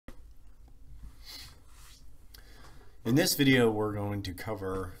In this video, we're going to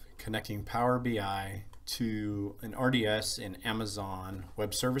cover connecting Power BI to an RDS in Amazon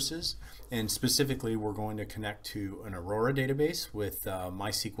Web Services, and specifically we're going to connect to an Aurora database with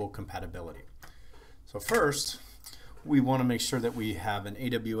MySQL compatibility. So first, we want to make sure that we have an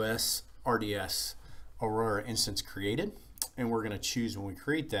AWS RDS Aurora instance created, and we're going to choose when we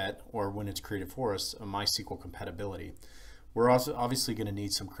create that, or when it's created for us, a MySQL compatibility. We're also obviously going to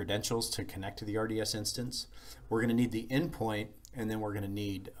need some credentials to connect to the RDS instance. We're going to need the endpoint, and then we're going to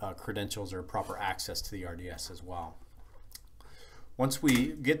need credentials or proper access to the RDS as well. Once we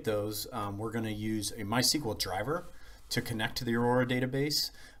get those, we're going to use a MySQL driver to connect to the Aurora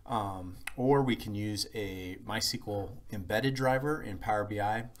database, or we can use a MySQL embedded driver in Power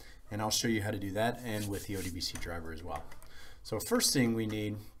BI, and I'll show you how to do that, and with the ODBC driver as well. So first thing we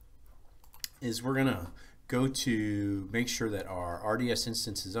need is we're going to go to make sure that our RDS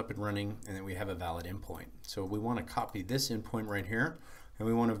instance is up and running and that we have a valid endpoint. So we want to copy this endpoint right here, and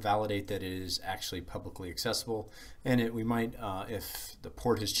we want to validate that it is actually publicly accessible. And we might, if the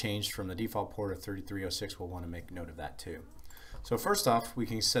port has changed from the default port of 3306, we'll want to make note of that too. So first off, we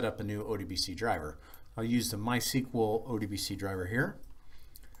can set up a new ODBC driver. I'll use the MySQL ODBC driver here.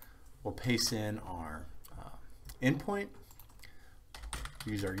 We'll paste in our endpoint,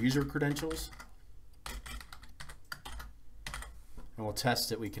 use our user credentials, and we'll test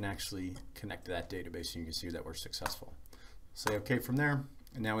that we can actually connect to that database, so you can see that we're successful. Say OK from there,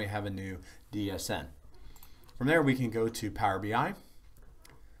 and now we have a new DSN. From there we can go to Power BI.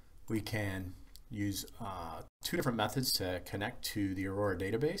 We can use two different methods to connect to the Aurora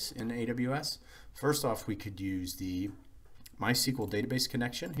database in AWS. First off, we could use the MySQL database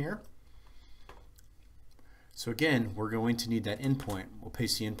connection here. So again, we're going to need that endpoint. We'll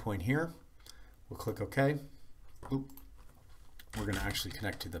paste the endpoint here. We'll click OK. Oop. We're going to actually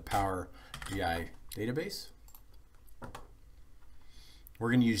connect to the Power BI database. We're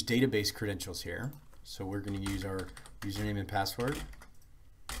going to use database credentials here. So we're going to use our username and password.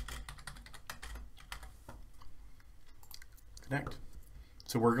 Connect.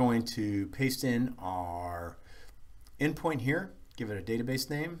 So we're going to paste in our endpoint here, give it a database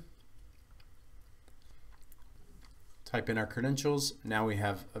name, type in our credentials. Now we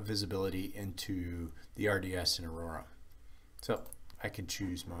have a visibility into the RDS in Aurora. So I can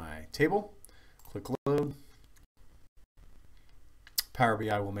choose my table, click load. Power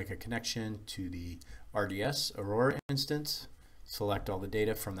BI will make a connection to the RDS Aurora instance, select all the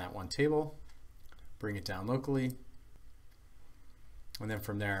data from that one table, bring it down locally, and then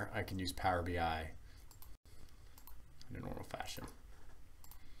from there I can use Power BI in a normal fashion.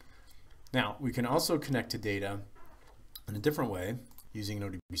 Now we can also connect to data in a different way using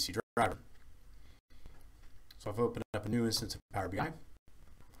an ODBC driver. So I've opened up a new instance of Power BI.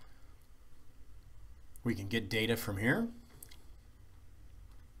 We can get data from here.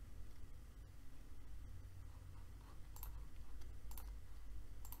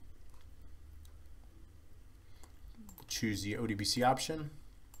 Choose the ODBC option.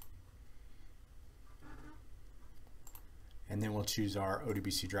 And then we'll choose our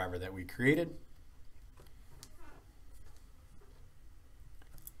ODBC driver that we created.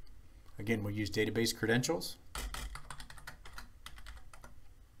 Again, we'll use database credentials.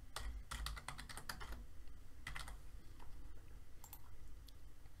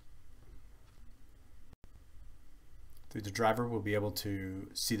 Through the driver, we'll be able to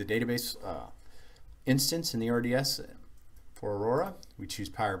see the database instance in the RDS for Aurora. We choose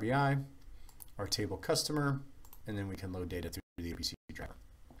Power BI, our table customer, and then we can load data through the ODBC driver.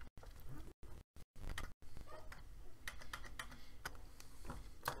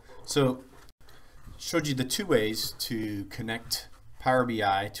 So, showed you the two ways to connect Power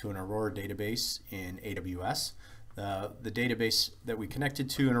BI to an Aurora database in AWS. The database that we connected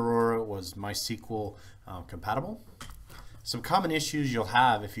to in Aurora was MySQL compatible. Some common issues you'll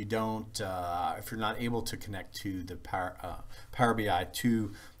have if you don't, if you're not able to connect to the Power BI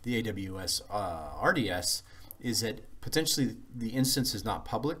to the AWS RDS, is that potentially the instance is not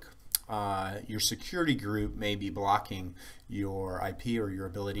public. Your security group may be blocking your IP or your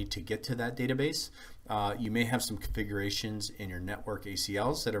ability to get to that database. You may have some configurations in your network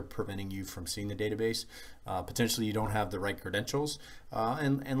ACLs that are preventing you from seeing the database. Potentially you don't have the right credentials.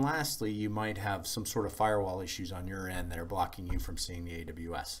 And lastly, you might have some sort of firewall issues on your end that are blocking you from seeing the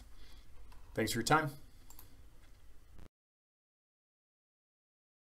AWS. Thanks for your time.